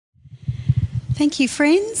Thank you,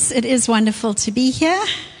 friends. It is wonderful to be here.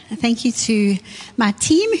 Thank you to my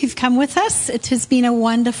team who've come with us. It has been a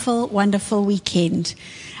wonderful, wonderful weekend.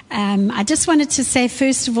 I just wanted to say,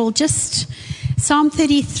 first of all, just Psalm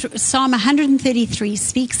 133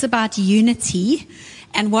 speaks about unity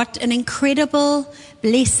and what an incredible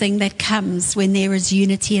blessing that comes when there is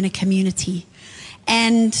unity in a community.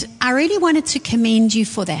 And I really wanted to commend you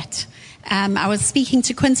for that. I was speaking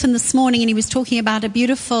to Quinton this morning, and he was talking about a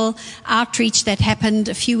beautiful outreach that happened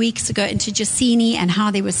a few weeks ago into Jacini, and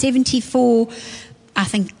how there were 74, I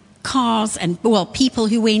think, people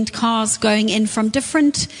who went, cars going in from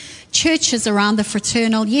different churches around the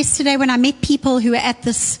fraternal. Yesterday, when I met people who were at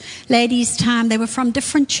this ladies' time, they were from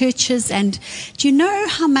different churches, and do you know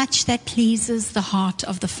how much that pleases the heart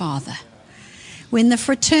of the Father? When the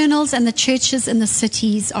fraternals and the churches in the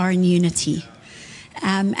cities are in unity.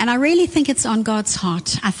 And I really think it's on God's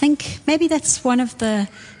heart. I think maybe that's one of the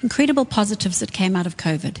incredible positives that came out of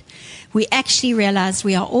COVID. We actually realized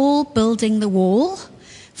we are all building the wall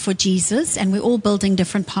for Jesus, and we're all building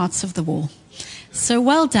different parts of the wall. So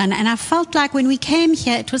well done. And I felt like when we came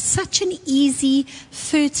here, it was such an easy,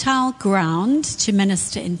 fertile ground to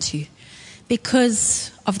minister into,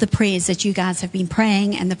 because of the prayers that you guys have been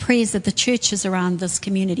praying and the prayers that the churches around this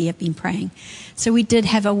community have been praying. So we did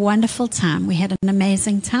have a wonderful time. We had an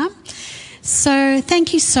amazing time. So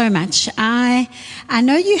thank you so much. I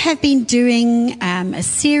know you have been doing a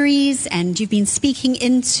series, and you've been speaking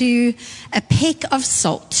into a peck of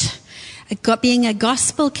salt, being a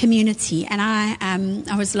gospel community. And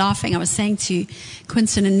I was laughing. I was saying to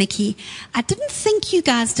Quinton and Nikki, I didn't think you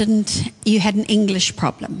guys you had an English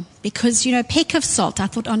problem, because, peck of salt, I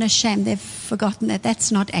thought, oh no, shame, they've forgotten that.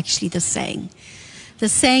 That's not actually the saying. The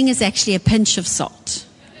saying is actually a pinch of salt.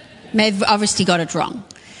 They've obviously got it wrong.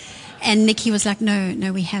 And Nikki was like,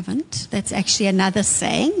 no, we haven't. That's actually another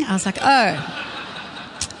saying. I was like, oh,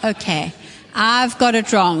 okay. I've got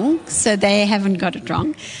it wrong, so they haven't got it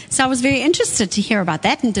wrong. So I was very interested to hear about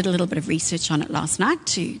that, and did a little bit of research on it last night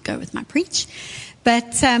to go with my preach.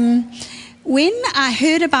 But when I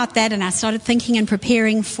heard about that, and I started thinking and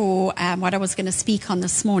preparing for what I was going to speak on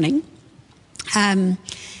this morning,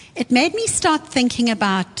 it made me start thinking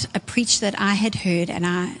about a preach that I had heard,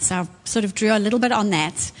 and so I sort of drew a little bit on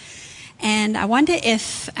that. And I wonder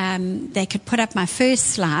if they could put up my first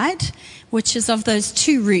slide, which is of those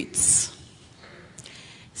two roots.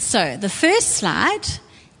 So the first slide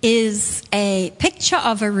is a picture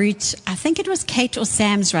of a route. I think it was Kate or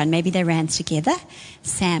Sam's run. Maybe they ran together.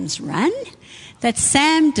 Sam's run that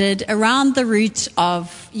Sam did around the route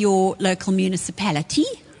of your local municipality.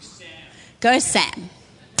 Go Sam.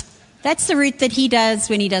 That's the route that he does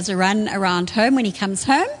when he does a run around home, when he comes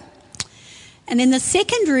home. And then the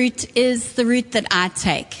second route is the route that I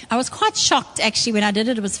take. I was quite shocked, actually, when I did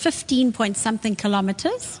it. It was 15-point-something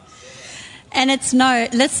kilometers. And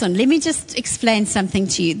listen, let me just explain something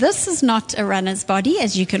to you. This is not a runner's body,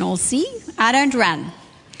 as you can all see. I don't run.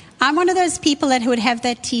 I'm one of those people that would have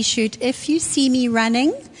that T-shirt, if you see me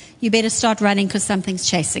running, you better start running because something's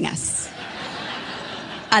chasing us.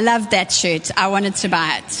 I love that shirt. I wanted to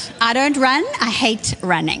buy it. I don't run. I hate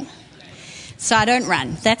running. So I don't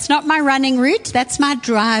run. That's not my running route. That's my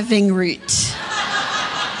driving route.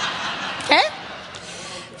 Okay?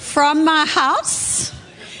 From my house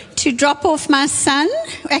to drop off my son,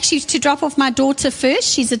 actually to drop off my daughter first.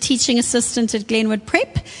 She's a teaching assistant at Glenwood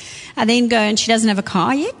Prep. I then go, and she doesn't have a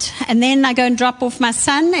car yet. And then I go and drop off my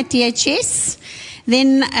son at DHS.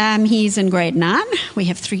 Then he's in grade 9. We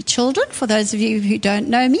have 3 children. For those of you who don't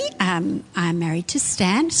know me, I'm married to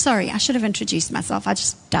Stan. Sorry, I should have introduced myself. I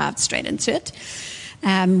just dived straight into it.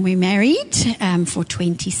 We're married for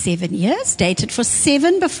 27 years, dated for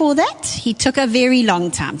 7 before that. He took a very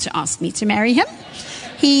long time to ask me to marry him.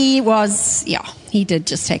 He did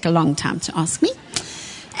just take a long time to ask me.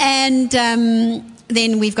 And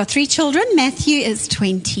then we've got 3 children. Matthew is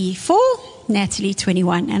 24. Natalie,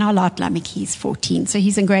 21, and our last Lameki is 14. So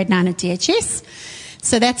he's in grade 9 at DHS.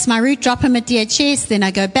 So that's my route. Drop him at DHS. Then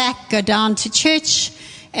I go down to church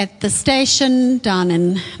at the station down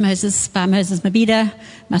in Moses Mabhida,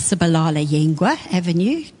 Masabalala Yengwa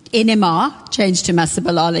Avenue. NMR changed to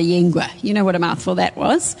Masabalala Yengwa. You know what a mouthful that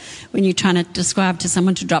was when you're trying to describe to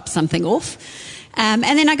someone to drop something off. And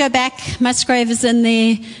then I go back. Musgrave is in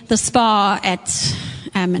the spa at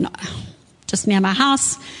just near my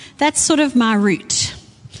house. That's sort of my route.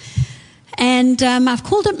 And I've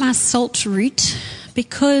called it my salt route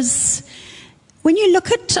because when you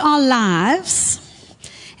look at our lives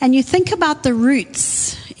and you think about the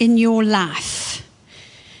routes in your life,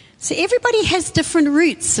 so everybody has different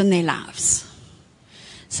routes in their lives.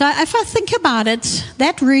 So if I think about it,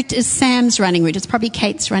 that route is Sam's running route. It's probably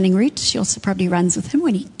Kate's running route. She also probably runs with him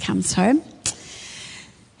when he comes home.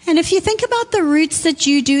 And if you think about the routes that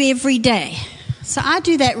you do every day, so I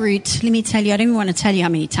do that route, let me tell you, I don't even want to tell you how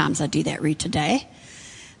many times I do that route a day.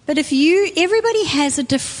 But everybody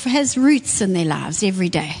has routes in their lives every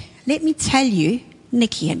day. Let me tell you,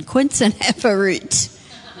 Nikki and Quinton have a route.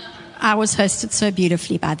 I was hosted so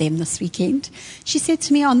beautifully by them this weekend. She said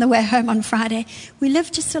to me on the way home on Friday, we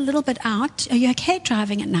live just a little bit out. Are you okay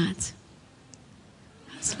driving at night?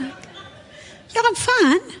 I was like, yeah, I'm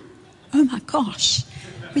fine. Oh my gosh.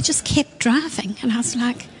 We just kept driving. And I was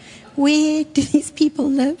like, where do these people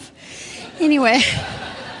live? Anyway,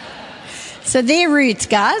 so their route,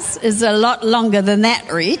 guys, is a lot longer than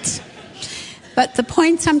that route. But the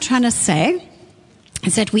point I'm trying to say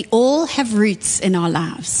is that we all have routes in our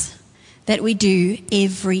lives that we do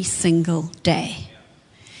every single day.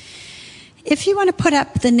 If you want to put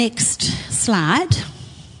up the next slide,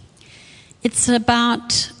 it's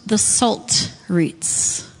about the salt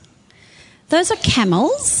routes. Those are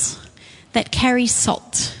camels that carry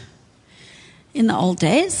salt. In the old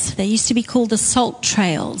days, they used to be called the salt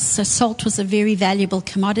trails. So salt was a very valuable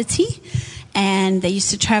commodity, and they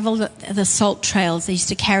used to travel the salt trails. They used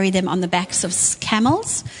to carry them on the backs of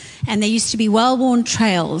camels, and there used to be well-worn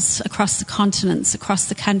trails across the continents, across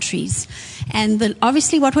the countries. And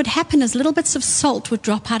obviously what would happen is little bits of salt would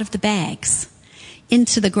drop out of the bags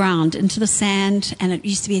into the ground, into the sand, and there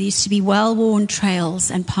used to be well-worn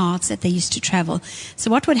trails and paths that they used to travel.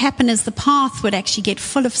 So what would happen is the path would actually get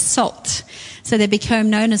full of salt. So they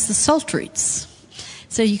became known as the salt routes.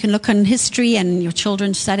 So you can look on history, and your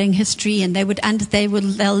children studying history, and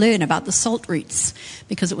they'll learn about the salt routes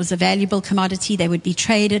because it was a valuable commodity. They would be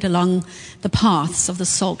traded along the paths of the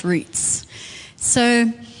salt routes.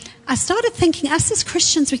 So I started thinking, us as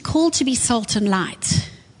Christians, we're called to be salt and light.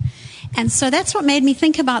 And so that's what made me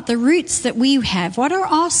think about the routes that we have. What are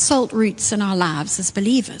our salt routes in our lives as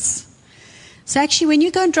believers? So actually, when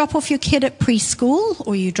you go and drop off your kid at preschool,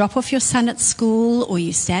 or you drop off your son at school, or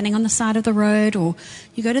you're standing on the side of the road, or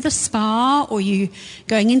you go to the spa, or you're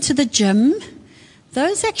going into the gym,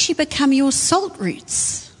 those actually become your salt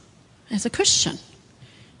routes as a Christian.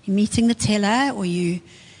 You're meeting the teller, or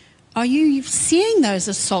are you seeing those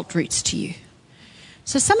as salt routes to you?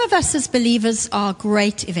 So some of us as believers are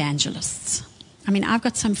great evangelists. I mean, I've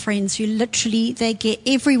got some friends who literally, they get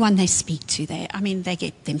everyone they speak to, they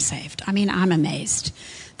get them saved. I mean, I'm amazed.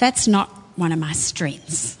 That's not one of my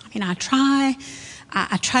strengths. I mean, I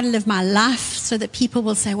try to live my life so that people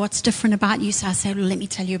will say, what's different about you? So I say, well, let me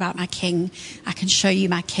tell you about my King. I can show you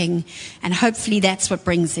my King. And hopefully that's what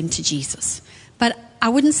brings them to Jesus. But I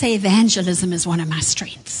wouldn't say evangelism is one of my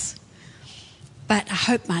strengths. But I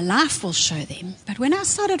hope my life will show them. But when I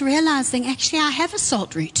started realizing, actually, I have a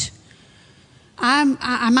salt route.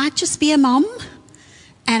 I might just be a mom,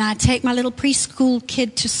 and I take my little preschool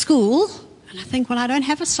kid to school, and I think, well, I don't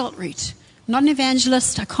have a salt route. I'm not an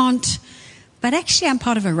evangelist, I can't. But actually, I'm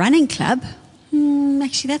part of a running club.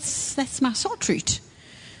 Actually, that's my salt route.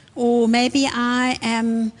 Or maybe I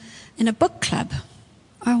am in a book club.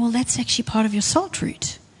 Oh, well, that's actually part of your salt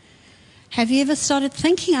route. Have you ever started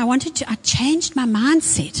thinking, I changed my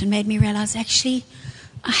mindset and made me realize, actually,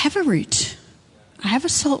 I have a route. I have a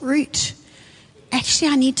salt route. Actually,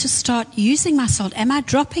 I need to start using my salt. Am I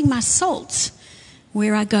dropping my salt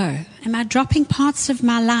where I go? Am I dropping parts of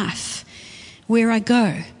my life where I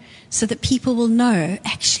go so that people will know,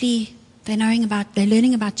 actually, they're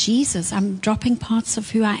learning about Jesus. I'm dropping parts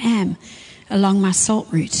of who I am along my salt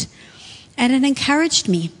route. And it encouraged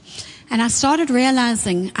me. And I started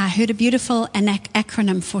realizing, I heard a beautiful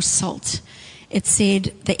acronym for SALT. It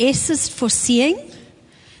said, the S is for seeing,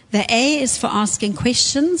 the A is for asking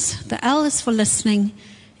questions, the L is for listening,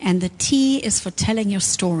 and the T is for telling your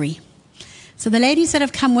story. So the ladies that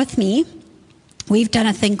have come with me, we've done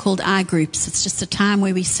a thing called iGroups. It's just a time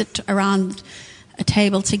where we sit around a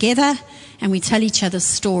table together and we tell each other's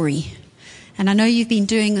story. And I know you've been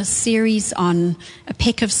doing a series on a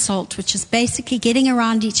peck of salt, which is basically getting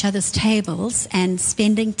around each other's tables and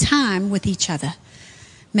spending time with each other.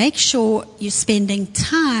 Make sure you're spending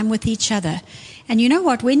time with each other. And you know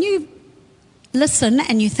what? When you listen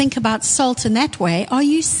and you think about salt in that way, are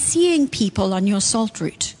you seeing people on your salt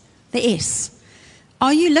route? The S.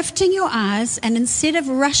 Are you lifting your eyes and instead of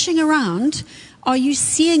rushing around, are you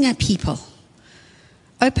seeing a people?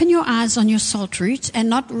 Open your eyes on your salt route and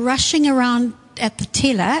not rushing around at the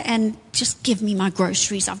teller and just give me my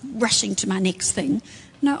groceries. I'm rushing to my next thing.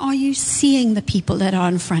 No, are you seeing the people that are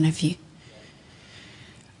in front of you?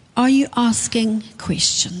 Are you asking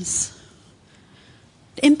questions?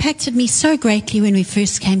 It impacted me so greatly when we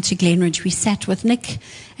first came to Glenridge. We sat with Nick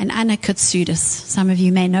and Anna Kutsoudis. Some of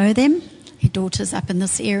you may know them. Her daughter's up in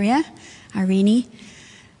this area, Irene.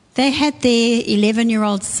 They had their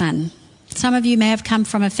 11-year-old son. Some of you may have come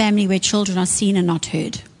from a family where children are seen and not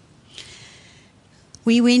heard.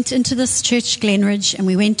 We went into this church, Glenridge, and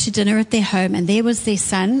we went to dinner at their home, and there was their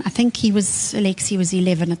son. I think Alexi was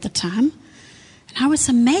 11 at the time. And I was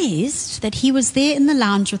amazed that he was there in the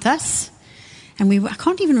lounge with us. And I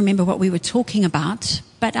can't even remember what we were talking about,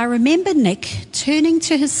 but I remember Nick turning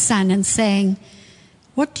to his son and saying,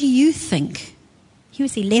 "What do you think?" He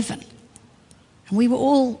was 11. And we were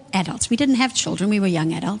all adults. We didn't have children. We were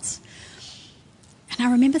young adults. And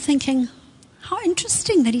I remember thinking, how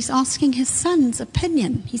interesting that he's asking his son's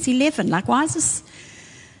opinion. He's 11. Like, why is this?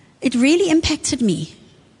 It really impacted me.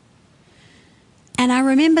 And I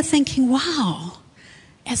remember thinking, wow,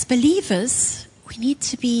 as believers, we need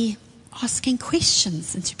to be asking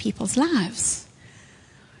questions into people's lives,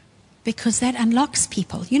 because that unlocks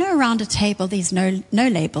people. You know, around a table, there's no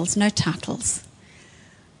labels, no titles.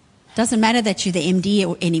 Doesn't matter that you're the MD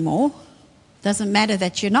anymore. Doesn't matter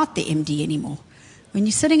that you're not the MD anymore. When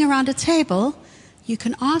you're sitting around a table, you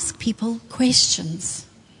can ask people questions.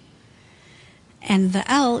 And the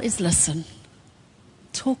L is listen.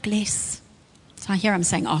 Talk less. So here I'm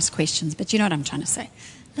saying ask questions, but you know what I'm trying to say.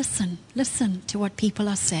 Listen to what people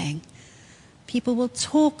are saying. People will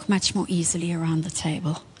talk much more easily around the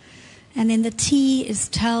table. And then the T is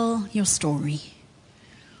tell your story.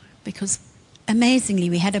 Because amazingly,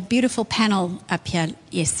 we had a beautiful panel up here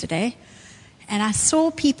yesterday, and I saw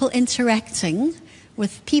people interacting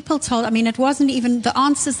with people told, it wasn't even, the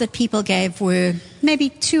answers that people gave were maybe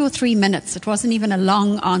 2 or 3 minutes. It wasn't even a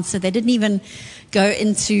long answer. They didn't even go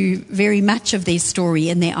into very much of their story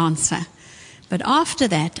in their answer. But after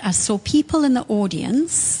that, I saw people in the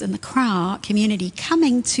audience, in the crowd, community,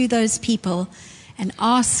 coming to those people and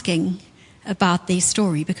asking about their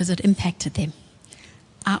story because it impacted them.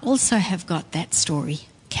 I also have got that story.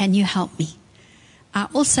 Can you help me? I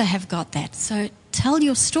also have got that. So tell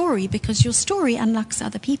your story, because your story unlocks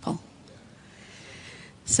other people.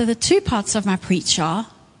 So the 2 parts of my preach are,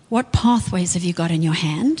 what pathways have you got in your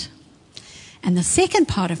hand? And the second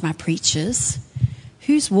part of my preach is,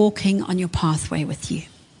 who's walking on your pathway with you?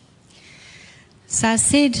 So I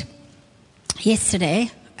said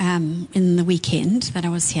yesterday, in the weekend that I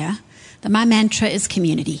was here, that my mantra is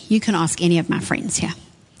community. You can ask any of my friends here.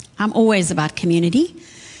 I'm always about community.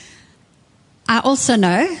 I also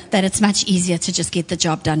know that it's much easier to just get the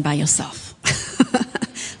job done by yourself.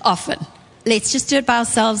 Often. Let's just do it by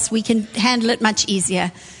ourselves. We can handle it much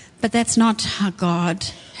easier. But that's not how God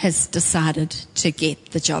has decided to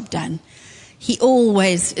get the job done. He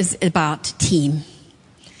always is about team.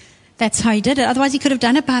 That's how he did it. Otherwise, he could have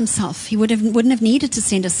done it by himself. He wouldn't have needed to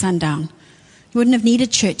send his son down. He wouldn't have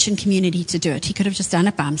needed church and community to do it. He could have just done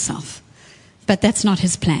it by himself. But that's not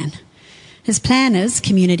his plan. His plan is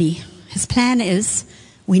community. His plan is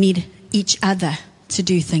we need each other to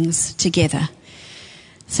do things together.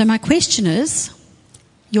 So my question is,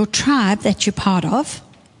 your tribe that you're part of,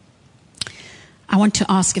 I want to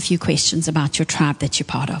ask a few questions about your tribe that you're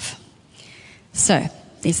part of. So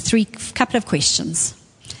there's couple of questions.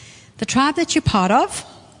 The tribe that you're part of,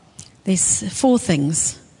 there's 4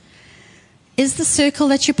 things. Is the circle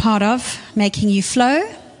that you're part of making you flow,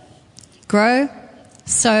 grow,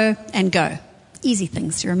 sow, and go? Easy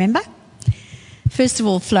things to remember. First of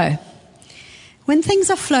all, flow. When things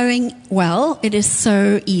are flowing well, it is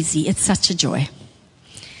so easy. It's such a joy.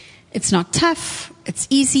 It's not tough. It's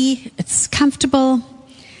easy. It's comfortable.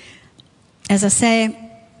 As I say,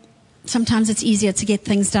 sometimes it's easier to get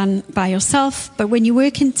things done by yourself, but when you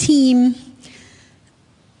work in team,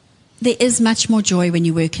 there is much more joy when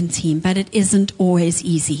you work in team, but it isn't always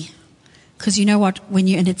easy. Because you know what? When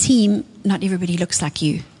you're in a team, not everybody looks like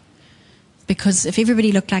you. Because if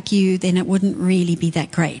everybody looked like you, then it wouldn't really be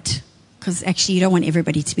that great. Because actually, you don't want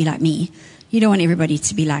everybody to be like me. You don't want everybody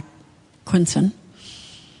to be like Quinton.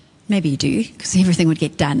 Maybe you do, because everything would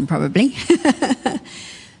get done, probably.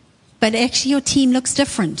 But actually, your team looks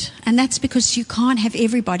different. And that's because you can't have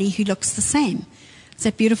everybody who looks the same. It's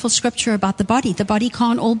that beautiful scripture about the body. The body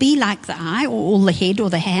can't all be like the eye, or all the head, or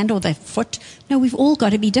the hand, or the foot. No, we've all got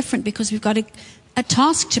to be different because we've got a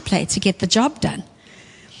task to play to get the job done.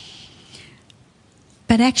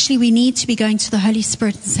 But actually, we need to be going to the Holy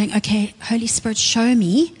Spirit and saying, okay, Holy Spirit, show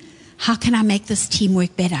me, how can I make this team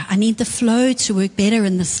work better? I need the flow to work better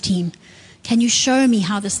in this team. Can you show me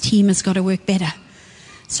how this team has got to work better?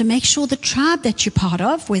 So make sure the tribe that you're part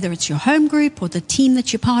of, whether it's your home group or the team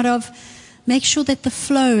that you're part of, make sure that the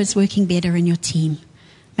flow is working better in your team.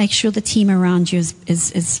 Make sure the team around you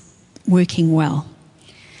is working well.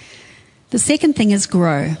 The second thing is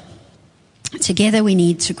grow. Together we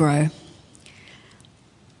need to grow.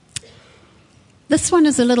 This one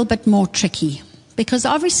is a little bit more tricky because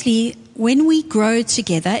obviously when we grow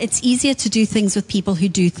together, it's easier to do things with people who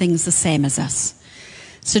do things the same as us.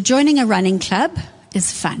 So joining a running club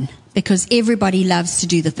is fun because everybody loves to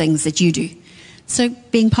do the things that you do. So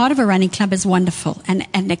being part of a running club is wonderful,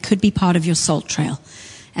 and it could be part of your salt trail.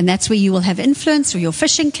 And that's where you will have influence, or your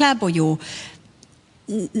fishing club, or your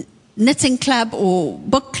knitting club, or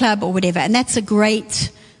book club, or whatever. And that's a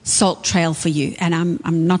great salt trail for you. And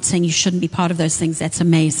I'm not saying you shouldn't be part of those things. That's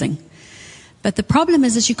amazing. But the problem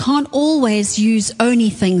is you can't always use only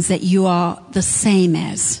things that you are the same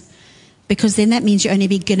as, because then that means you're only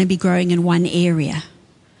going to be growing in one area.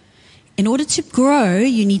 In order to grow,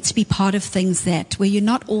 you need to be part of things where you're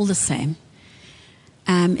not all the same.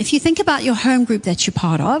 If you think about your home group that you're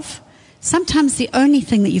part of, sometimes the only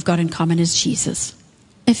thing that you've got in common is Jesus,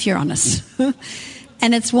 if you're honest.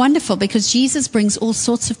 And it's wonderful because Jesus brings all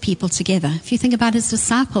sorts of people together. If you think about his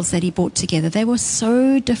disciples that he brought together, they were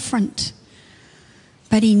so different.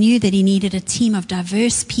 But he knew that he needed a team of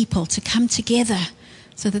diverse people to come together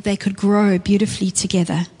so that they could grow beautifully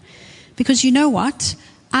together. Because you know what?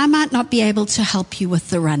 I might not be able to help you with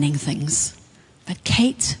the running things, but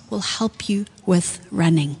Kate will help you with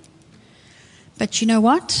running. But you know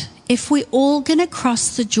what? If we're all going to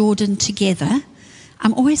cross the Jordan together,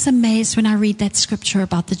 I'm always amazed when I read that scripture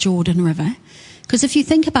about the Jordan River. Because if you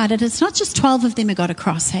think about it, it's not just 12 of them who got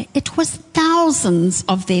across. Hey? It was thousands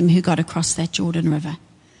of them who got across that Jordan River.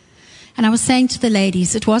 And I was saying to the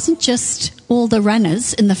ladies, it wasn't just all the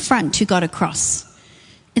runners in the front who got across.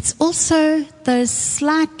 It's also those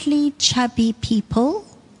slightly chubby people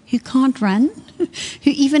who can't run, who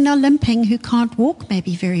even are limping, who can't walk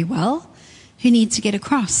maybe very well, who need to get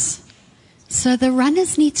across. So the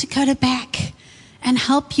runners need to go to back and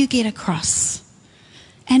help you get across.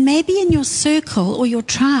 And maybe in your circle or your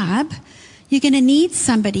tribe, you're going to need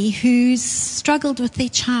somebody who's struggled with their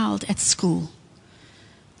child at school.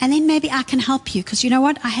 And then maybe I can help you, because you know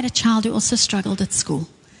what? I had a child who also struggled at school.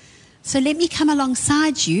 So let me come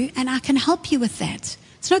alongside you and I can help you with that.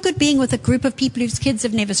 It's no good being with a group of people whose kids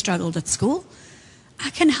have never struggled at school. I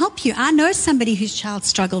can help you. I know somebody whose child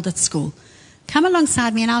struggled at school. Come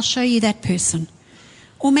alongside me and I'll show you that person.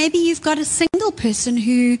 Or maybe you've got a single person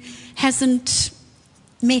who hasn't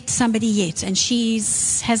met somebody yet and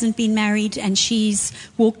hasn't been married and she's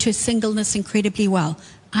walked her singleness incredibly well.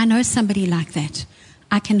 I know somebody like that.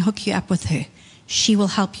 I can hook you up with her. She will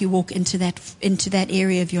help you walk into that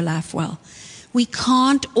area of your life well. We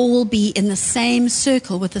can't all be in the same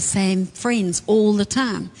circle with the same friends all the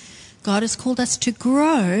time. God has called us to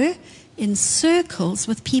grow in circles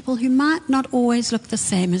with people who might not always look the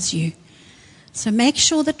same as you. So make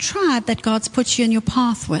sure the tribe that God's put you in your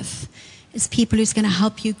path with is people who's going to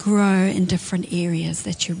help you grow in different areas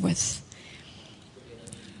that you're with.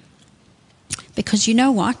 Because you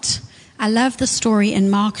know what? I love the story in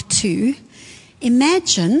Mark 2.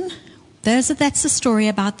 Imagine, that's the story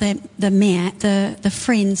about the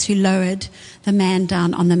friends who lowered the man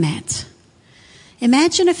down on the mat.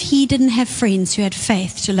 Imagine if he didn't have friends who had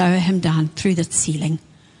faith to lower him down through the ceiling.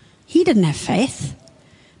 He didn't have faith,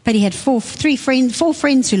 but he had four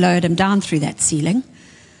friends who lowered him down through that ceiling.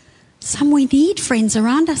 We need friends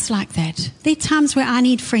around us like that. There are times where I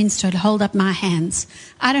need friends to hold up my hands.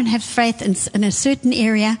 I don't have faith in a certain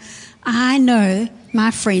area. I know my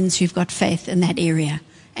friends who've got faith in that area.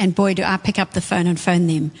 And boy, do I pick up the phone and phone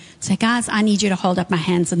them. Say, guys, I need you to hold up my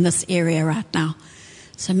hands in this area right now.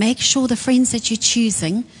 So make sure the friends that you're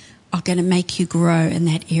choosing are going to make you grow in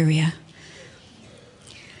that area.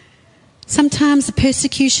 Sometimes the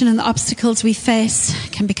persecution and the obstacles we face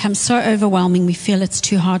can become so overwhelming we feel it's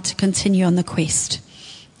too hard to continue on the quest.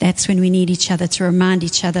 That's when we need each other to remind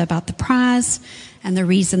each other about the prize and the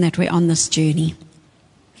reason that we're on this journey.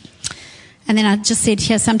 And then I just said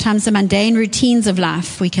here, sometimes the mundane routines of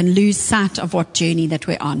life, we can lose sight of what journey that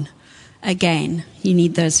we're on. Again, you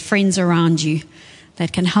need those friends around you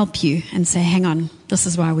that can help you and say, hang on, this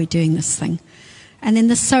is why we're doing this thing. And then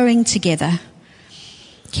the sewing together,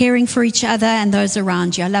 caring for each other and those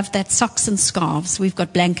around you. I love that, socks and scarves. We've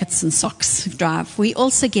got blankets and socks drive. We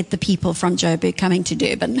also get the people from Joburg coming to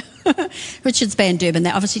Durban, Richards Bay and Durban. They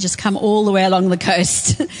obviously just come all the way along the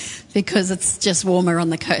coast because it's just warmer on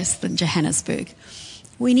the coast than Johannesburg.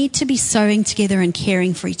 We need to be sewing together and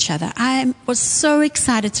caring for each other. I was so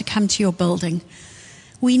excited to come to your building.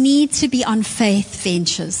 We need to be on faith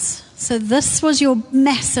ventures. So this was your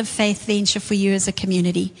massive faith venture for you as a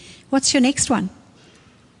community. What's your next one?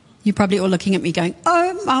 You're probably all looking at me going,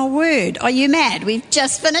 oh my word, are you mad? We've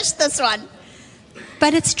just finished this one.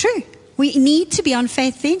 But it's true. We need to be on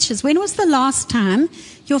faith ventures. When was the last time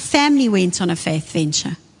your family went on a faith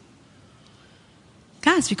venture?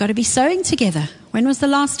 Guys, we've got to be sowing together. When was the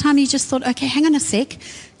last time you just thought, okay, hang on a sec.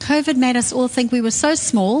 COVID made us all think we were so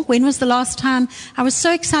small. When was the last time? I was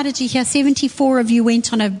so excited to hear 74 of you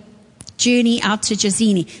went on a journey out to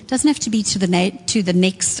Jazini. It doesn't have to be to the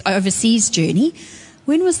next overseas journey.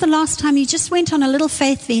 When was the last time you just went on a little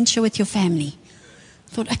faith venture with your family?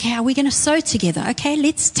 Thought, okay, are we going to sow together? Okay,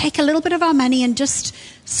 let's take a little bit of our money and just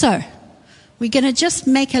sow. We're going to just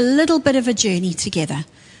make a little bit of a journey together.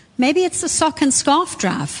 Maybe it's the sock and scarf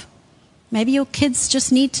drive. Maybe your kids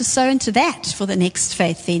just need to sow into that for the next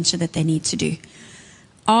faith venture that they need to do.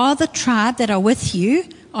 Are the tribe that are with you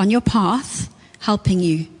on your path helping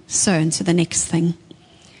you sow into the next thing?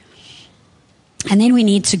 And then we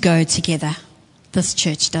need to go together. This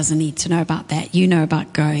church doesn't need to know about that. You know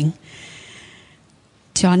about going.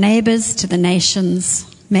 To our neighbors, to the nations,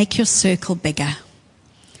 make your circle bigger.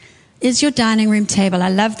 Is your dining room table, I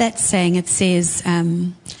love that saying, it says,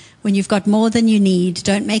 when you've got more than you need,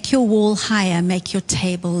 don't make your wall higher, make your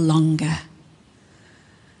table longer.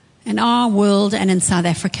 In our world and in South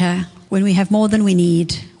Africa, when we have more than we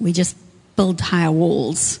need, we just build higher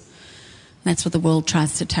walls. That's what the world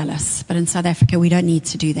tries to tell us. But in South Africa, we don't need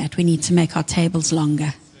to do that. We need to make our tables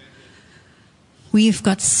longer. We've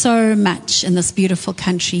got so much in this beautiful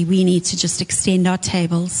country. We need to just extend our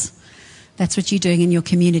tables. That's what you're doing in your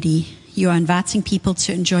community. You are inviting people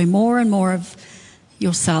to enjoy more and more of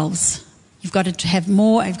yourselves. You've got to have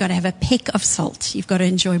more. You've got to have a peck of salt. You've got to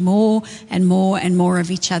enjoy more and more and more of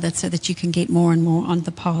each other so that you can get more and more on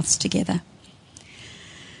the paths together.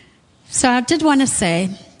 So I did want to say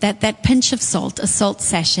that pinch of salt, a salt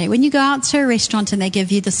sachet, when you go out to a restaurant and they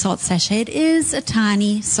give you the salt sachet, it is a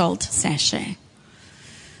tiny salt sachet.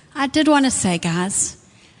 I did want to say, guys,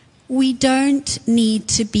 we don't need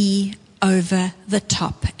to be over the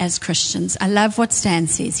top as Christians. I love what Stan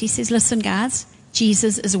says. He says, listen, guys,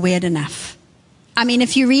 Jesus is weird enough. I mean,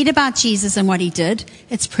 if you read about Jesus and what he did,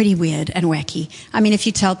 it's pretty weird and wacky. I mean, if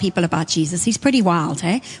you tell people about Jesus, he's pretty wild,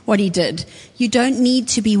 what he did. You don't need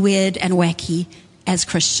to be weird and wacky as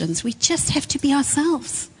Christians. We just have to be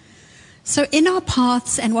ourselves. So in our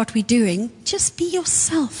paths and what we're doing, just be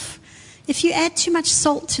yourself. If you add too much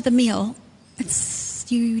salt to the meal,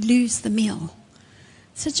 you lose the meal.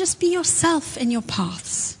 So just be yourself in your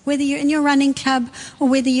paths. Whether you're in your running club or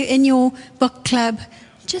whether you're in your book club,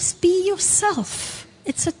 just be yourself.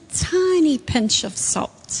 It's a tiny pinch of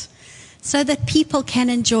salt so that people can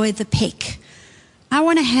enjoy the peck. I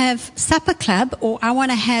want to have supper club or I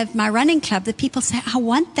want to have my running club that people say, I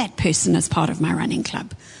want that person as part of my running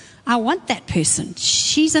club. I want that person.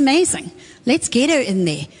 She's amazing. Let's get her in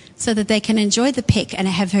there so that they can enjoy the peck and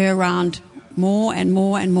have her around more and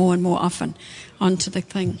more and more and more often onto the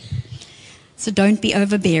thing. So don't be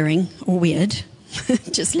overbearing or weird.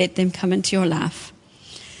 Just let them come into your life.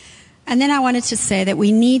 And then I wanted to say that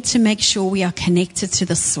we need to make sure we are connected to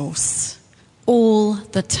the source all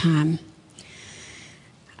the time.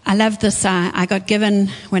 I love this. I got given,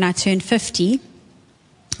 when I turned 50,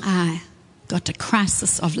 I got a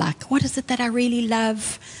crisis of like, what is it that I really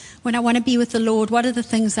love when I want to be with the Lord? What are the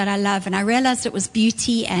things that I love? And I realized it was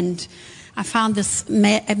beauty, and I found this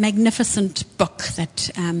magnificent book that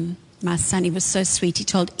my son, he was so sweet. He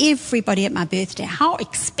told everybody at my birthday how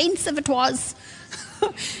expensive it was.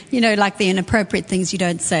 Like the inappropriate things you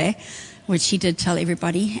don't say, which he did tell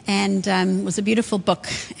everybody. And it was a beautiful book.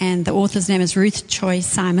 And the author's name is Ruth Choi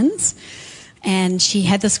Simons. And she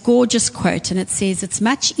had this gorgeous quote, and it says, it's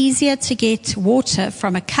much easier to get water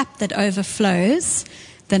from a cup that overflows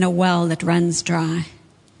than a well that runs dry.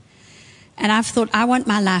 And I've thought, I want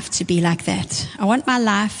my life to be like that. I want my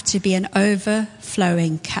life to be an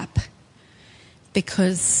overflowing cup,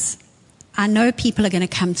 because I know people are going to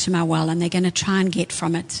come to my well and they're going to try and get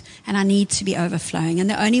from it, and I need to be overflowing. And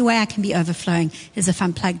the only way I can be overflowing is if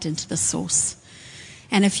I'm plugged into the source.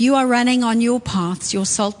 And if you are running on your paths, your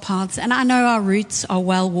salt paths, and I know our roots are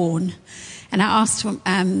well worn. And I asked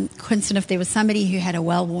Quinton if there was somebody who had a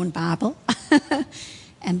well-worn Bible.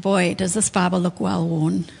 And boy, does this Bible look well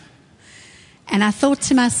worn. And I thought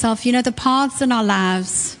to myself, the paths in our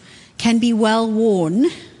lives can be well worn.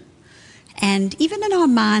 And even in our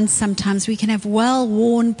minds, sometimes we can have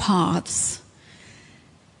well-worn paths.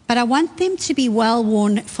 But I want them to be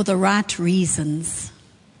well-worn for the right reasons.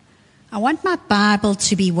 I want my Bible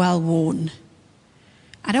to be well-worn.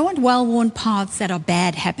 I don't want well-worn paths that are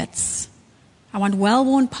bad habits. I want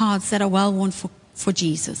well-worn paths that are well-worn for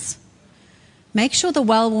Jesus. Make sure the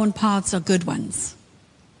well-worn paths are good ones.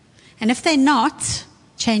 And if they're not,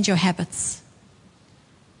 change your habits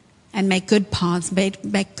and make good paths,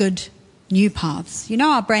 make good new paths. You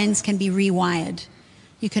know, our brains can be rewired.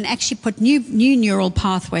 You can actually put new neural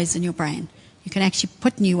pathways in your brain. You can actually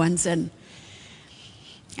put new ones in.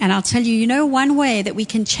 And I'll tell you, you know, one way that we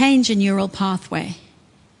can change a neural pathway,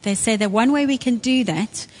 they say that one way we can do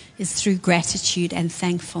that is through gratitude and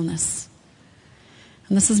thankfulness.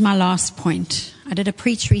 And this is my last point. I did a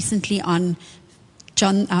preach recently on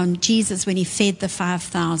Jesus when he fed the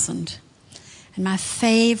 5,000. And my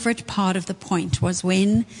favorite part of the point was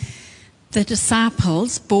when the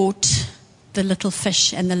disciples brought the little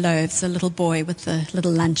fish and the loaves, the little boy with the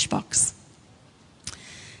little lunchbox.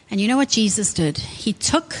 And you know what Jesus did? He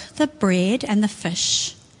took the bread and the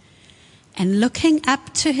fish, and looking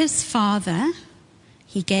up to his Father,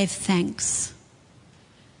 he gave thanks.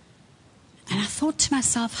 And I thought to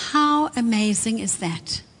myself, how amazing is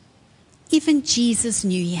that? Even Jesus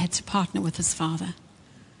knew he had to partner with his Father.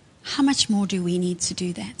 How much more do we need to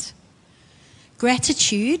do that?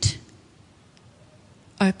 Gratitude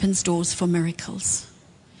opens doors for miracles.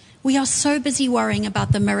 We are so busy worrying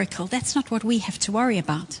about the miracle. That's not what we have to worry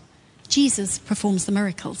about. Jesus performs the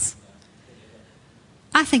miracles.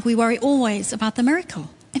 I think we worry always about the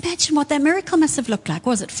miracle. Imagine what that miracle must have looked like.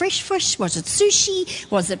 Was it fresh fish? Was it sushi?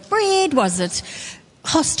 Was it bread? Was it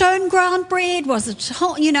stone ground bread? Was it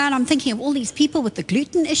whole, and I'm thinking of all these people with the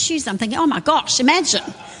gluten issues. I'm thinking, oh my gosh, imagine.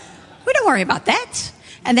 We don't worry about that.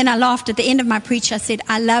 And then I laughed at the end of my preach. I said,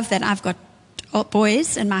 I love that I've got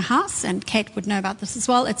boys in my house, and Kate would know about this as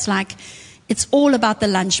well. It's all about the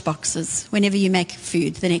lunch boxes whenever you make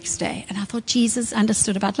food the next day. And I thought Jesus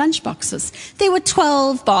understood about lunch boxes. There were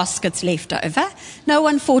 12 baskets left over. No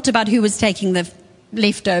one thought about who was taking the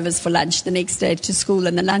leftovers for lunch the next day to school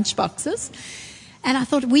in the lunch boxes. And I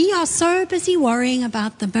thought, we are so busy worrying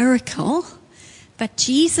about the miracle, but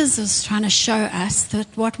Jesus is trying to show us that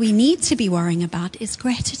what we need to be worrying about is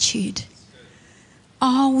gratitude.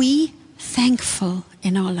 Are we thankful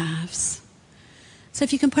in our lives? So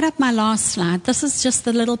if you can put up my last slide, this is just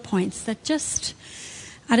the little points that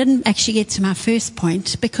I didn't actually get to my first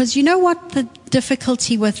point, because you know what the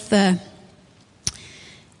difficulty with the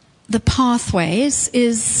pathways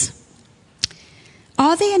is,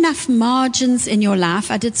 are there enough margins in your life?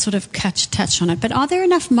 I did sort of touch on it, but are there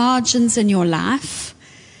enough margins in your life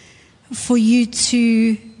for you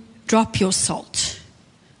to drop your salt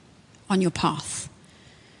on your path?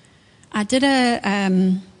 I did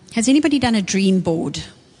has anybody done a dream board?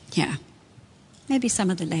 Yeah. Maybe some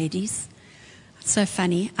of the ladies. It's so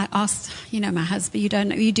funny. I asked, my husband,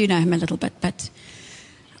 you do know him a little bit, but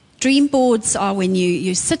dream boards are when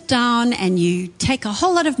you sit down and you take a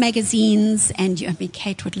whole lot of magazines, and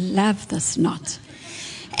Kate would love this knot.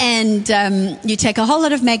 And you take a whole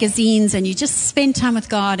lot of magazines and you just spend time with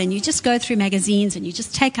God, and you just go through magazines and you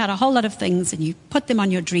just take out a whole lot of things and you put them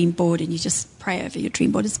on your dream board and you just pray over your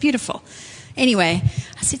dream board. It's beautiful. Anyway,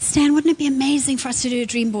 I said, Stan, wouldn't it be amazing for us to do a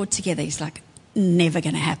dream board together? He's like, never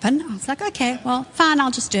going to happen. I was like, okay, well, fine,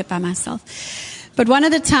 I'll just do it by myself. But one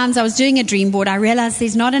of the times I was doing a dream board, I realized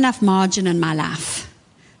there's not enough margin in my life.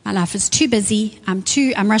 My life is too busy. I'm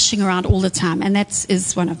rushing around all the time, and that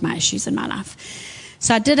is one of my issues in my life.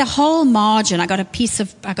 So I did a whole margin. I got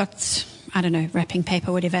wrapping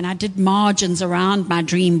paper, whatever, and I did margins around my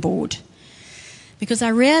dream board, because I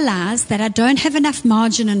realized that I don't have enough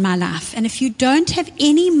margin in my life. And if you don't have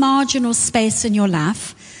any margin or space in your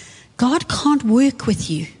life, God can't work with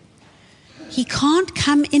you. He can't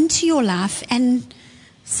come into your life and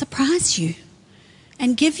surprise you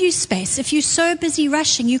and give you space. If you're so busy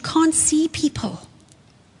rushing, you can't see people.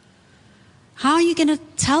 How are you going to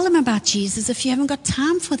tell them about Jesus if you haven't got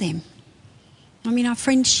time for them? Our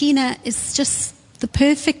friend Sheena is just the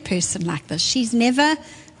perfect person like this. She's never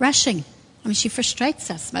rushing. She frustrates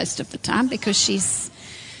us most of the time because she's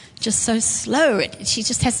just so slow. She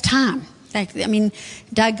just has time.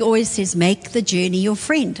 Doug always says, make the journey your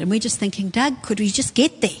friend. And we're just thinking, Doug, could we just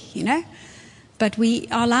get there, But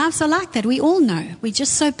our lives are like that. We all know. We're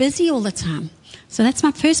just so busy all the time. So that's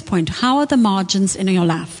my first point. How are the margins in your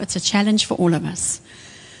life? It's a challenge for all of us.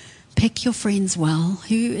 Pick your friends well.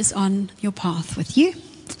 Who is on your path with you?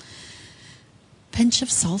 Pinch of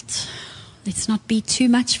salt. Let's not be too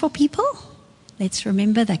much for people. Let's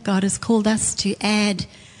remember that God has called us to add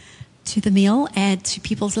to the meal, add to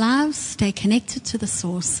people's lives, stay connected to the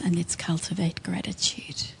source, and let's cultivate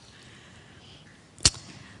gratitude.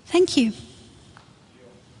 Thank you.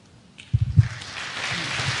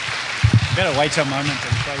 Better wait a moment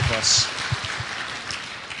and pray for us.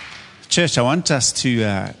 Church, I want us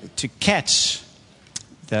to catch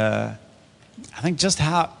I think just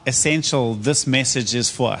how essential this message is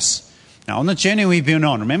for us. Now, on the journey we've been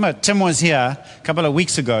on, remember Tim was here a couple of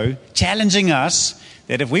weeks ago challenging us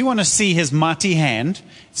that if we want to see his mighty hand,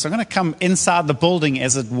 it's not going to come inside the building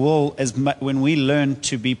as it will when we learn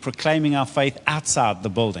to be proclaiming our faith outside the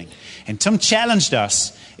building. And Tim challenged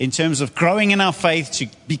us in terms of growing in our faith, to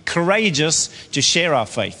be courageous, to share our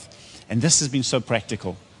faith. And this has been so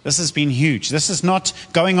practical. This has been huge. This is not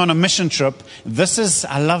going on a mission trip. This is,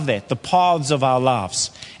 I love that, the paths of our lives.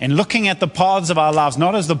 And looking at the paths of our lives,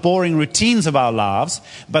 not as the boring routines of our lives,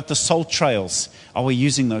 but the soul trails. Are we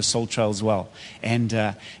using those soul trails well? And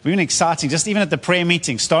we've been exciting, just even at the prayer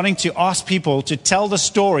meeting, starting to ask people to tell the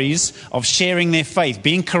stories of sharing their faith,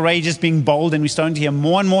 being courageous, being bold, and we're starting to hear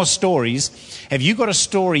more and more stories. Have you got a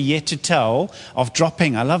story yet to tell of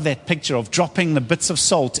dropping, I love that picture, of dropping the bits of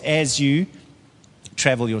salt as you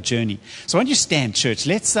travel your journey? So why don't you stand, church?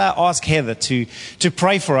 Let's ask Heather to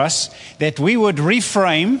pray for us, that we would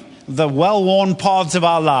reframe the well-worn paths of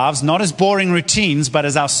our lives, not as boring routines, but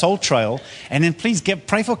as our soul trail. And then please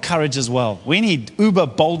pray for courage as well. We need uber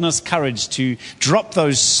boldness, courage to drop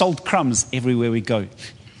those salt crumbs everywhere we go.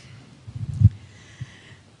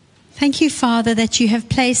 Thank you, Father, that you have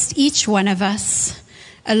placed each one of us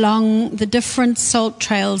along the different salt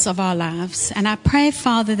trails of our lives. And I pray,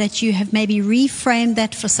 Father, that you have maybe reframed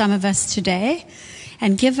that for some of us today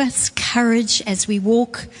and give us courage as we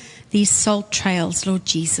walk these salt trails, Lord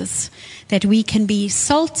Jesus, that we can be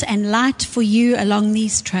salt and light for you along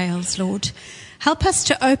these trails, Lord. Help us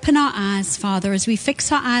to open our eyes, Father, as we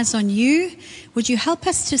fix our eyes on you. Would you help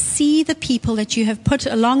us to see the people that you have put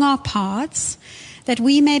along our paths, that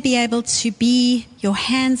we may be able to be your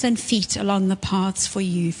hands and feet along the paths for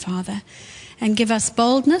you, Father, and give us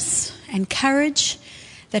boldness and courage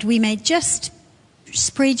that we may just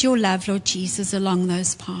spread your love, Lord Jesus, along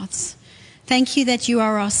those paths. Thank you that you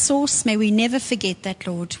are our source. May we never forget that,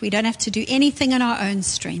 Lord. We don't have to do anything in our own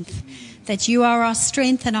strength, that you are our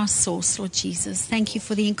strength and our source, Lord Jesus. Thank you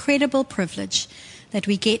for the incredible privilege that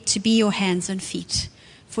we get to be your hands and feet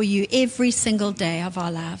for you every single day of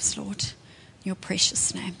our lives, Lord. In your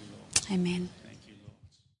precious name. Amen.